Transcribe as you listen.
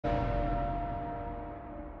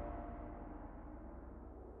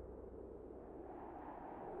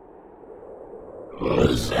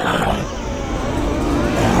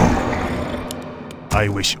I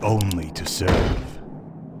wish only to serve.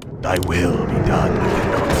 Thy will be done.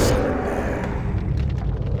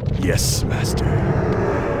 Yes, Master.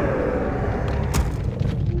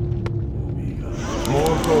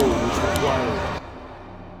 More gold is required.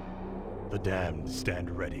 The damned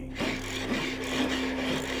stand ready.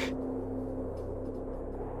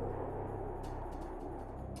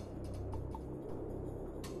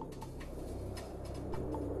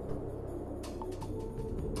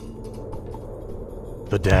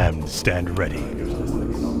 The damned stand ready.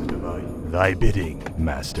 Thy bidding,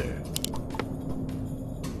 Master.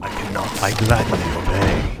 I cannot. I gladly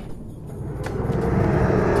obey.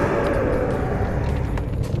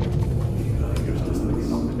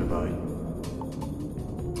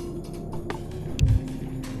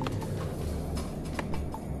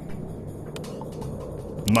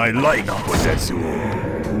 My life possess you.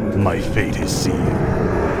 My fate is sealed.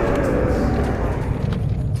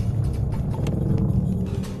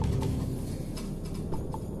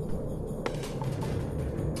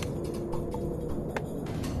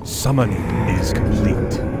 Summoning is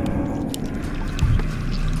complete.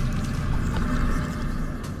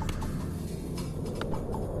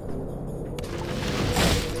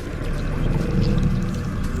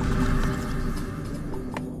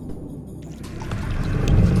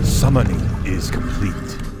 Summoning is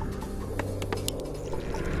complete.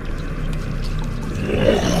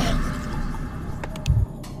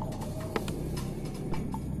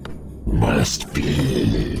 Must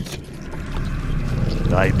build.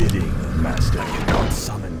 Thy bidding, Master. I cannot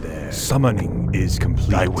summon there. Summoning is complete.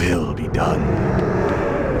 Thy will be done.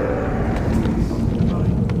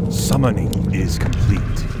 Summoning is complete.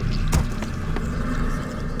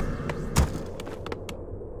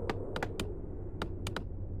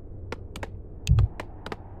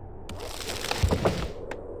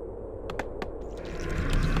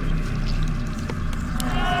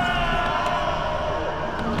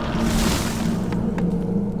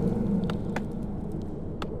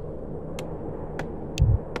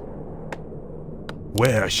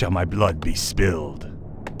 Where shall my blood be spilled?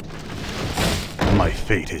 My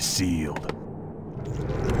fate is sealed.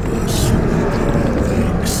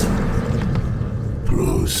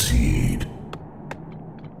 Proceed.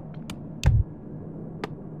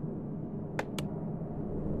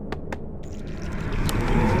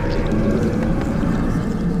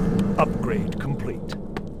 Upgrade complete.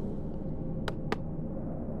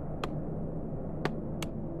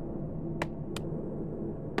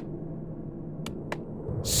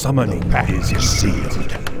 Summoning is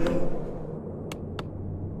sealed.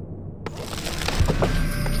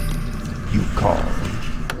 You call.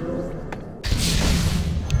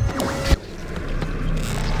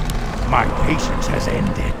 My patience has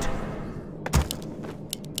ended.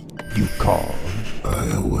 You call. I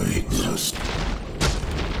await. Just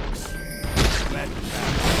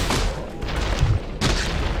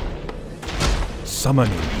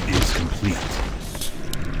Summoning is complete.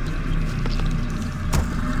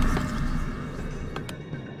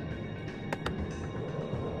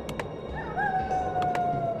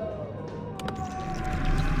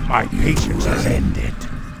 My patience has ended.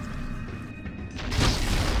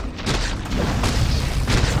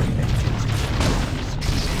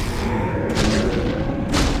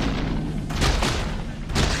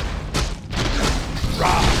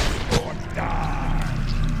 Rise or die.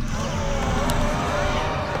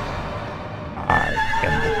 I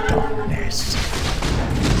am the darkness.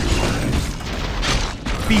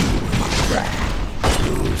 Feel my wrath.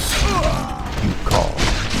 You call.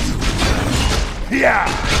 Yeah!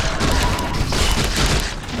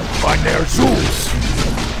 Von der Zeus!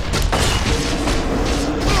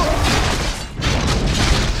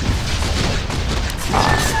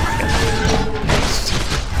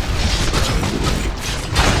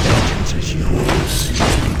 Vengeance is yours.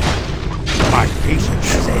 My patience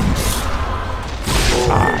has ended.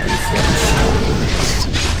 I am soulless.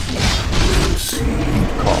 You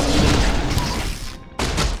call.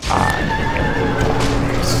 I am the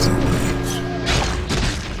darkness.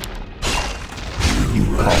 You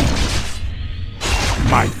call.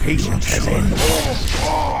 My patience has ended. You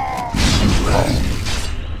call.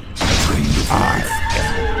 I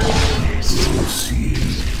am the darkness.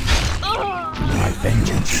 My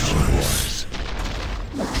vengeance is yours.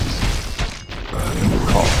 You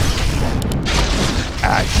call.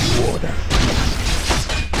 As you order.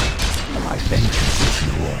 My vengeance is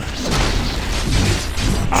yours.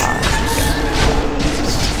 I am the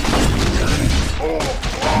darkness.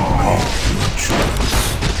 You call.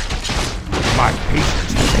 My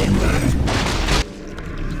patience has ended.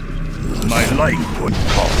 my light would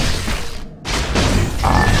call.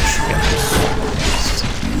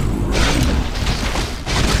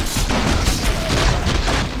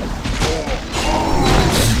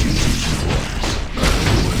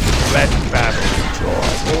 Let battle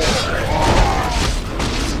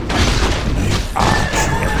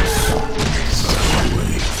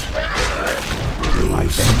my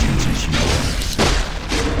vengeance is yours.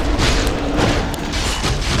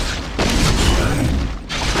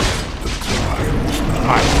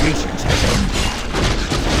 My patience has ended.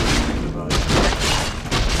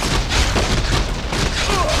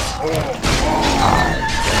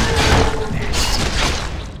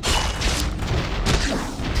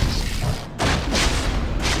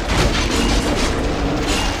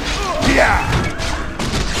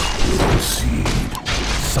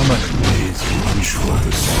 Summoning is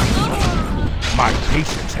useless. My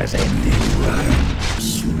patience has ended.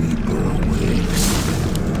 Sleeper awakes.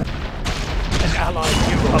 An allied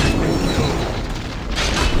hero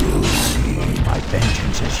Proceed. My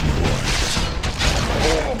vengeance is yours.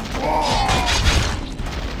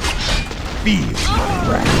 Feel my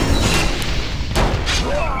wrath.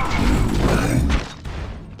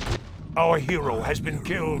 Our hero has been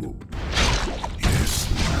killed. Yes,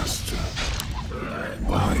 master.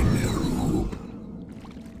 By Neru.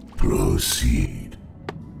 Proceed.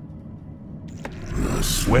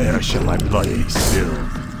 Where shall my blood be spilled?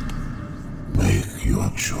 Make your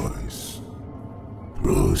choice.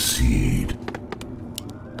 Proceed.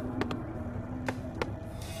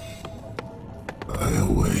 I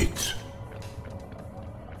await.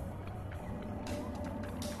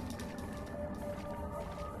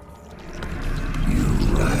 You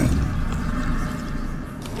ran.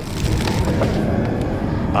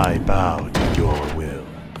 I bow to your will.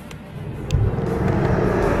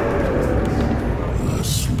 The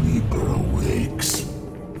sleeper awakes.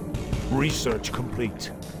 Research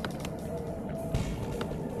complete.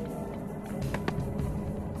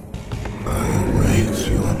 I await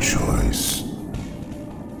your choice.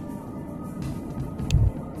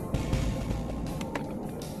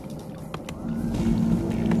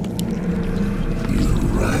 You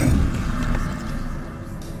ran.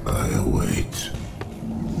 I await.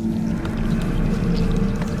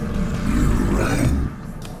 You ran.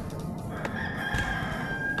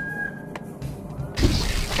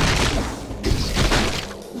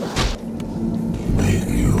 Make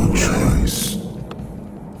your choice.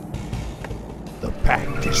 The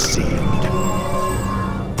pact is sealed.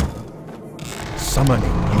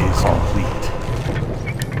 Summoning is complete.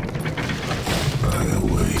 I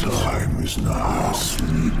await. Time is now.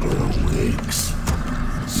 Sleeper awakes.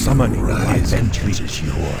 Summoning my vengeance is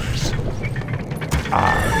yours.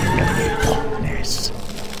 I am the darkness.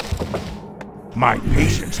 My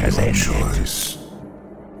patience has ended. Choice.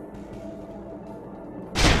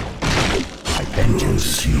 My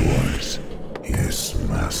vengeance is yours. Yes,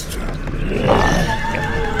 master. I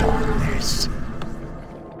am the darkness.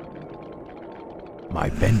 My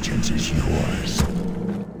vengeance is yours.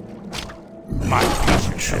 My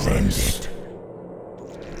patience has ended.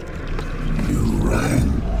 You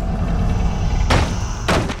ran.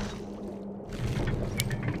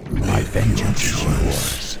 My vengeance is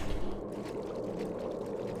yours.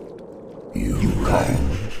 You call.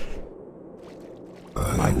 ran.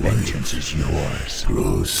 My vengeance is yours.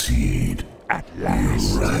 Proceed. At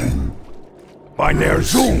last. Ran. By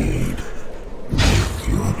Ner'zhul. Make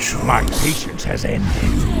your choice. My patience has ended.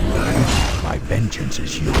 My vengeance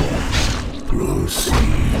is yours.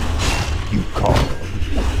 Proceed. You call.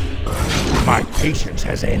 My patience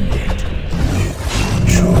has ended.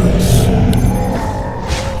 Choice.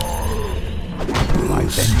 My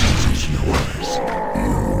vengeance is yours.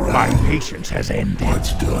 My patience has ended.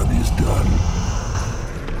 What's done is done.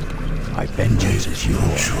 My vengeance is Your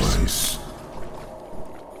yours. choice.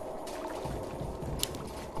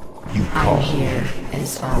 You I'm call. here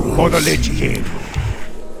as always. For the Lich King.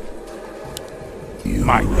 You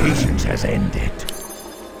My ran. patience has ended.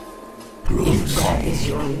 If that is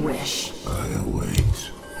your wish. I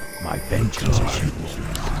await. My vengeance is yours.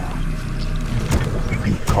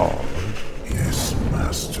 You call. Yes,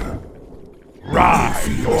 master.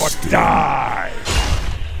 Rise or die.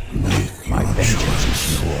 Make My your vengeance choice.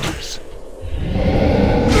 is yours.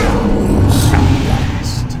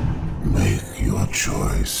 Make your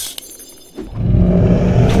choice.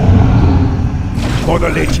 For the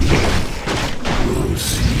Lich King.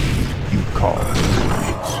 Proceed. You call.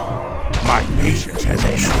 Wait. My patience has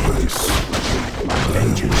ended. Choice. My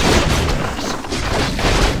vengeance is yours.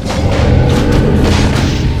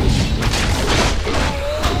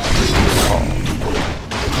 You call.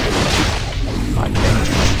 My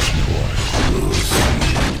vengeance is yours.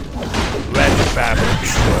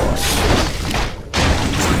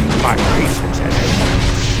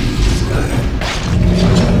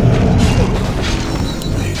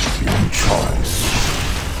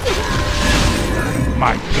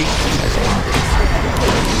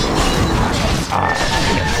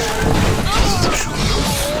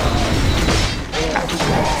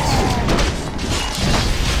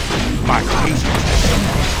 My patience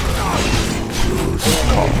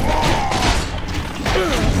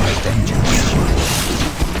my vengeance.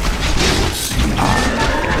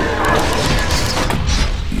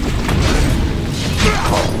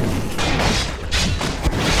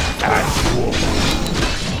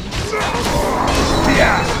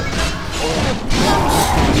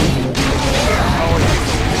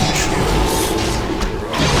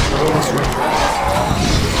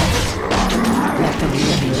 Let the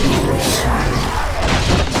living beware.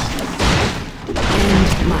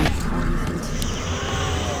 End my torment.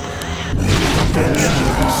 Let the living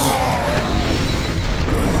beware.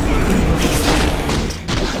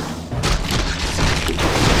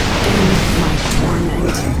 End my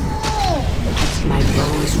torment. My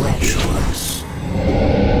bow is ready.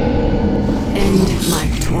 End my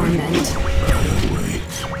torment.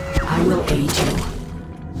 I will aid you.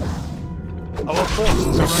 Our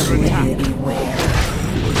forces Let are the under attack. living beware.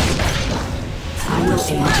 I will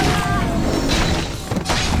aid you.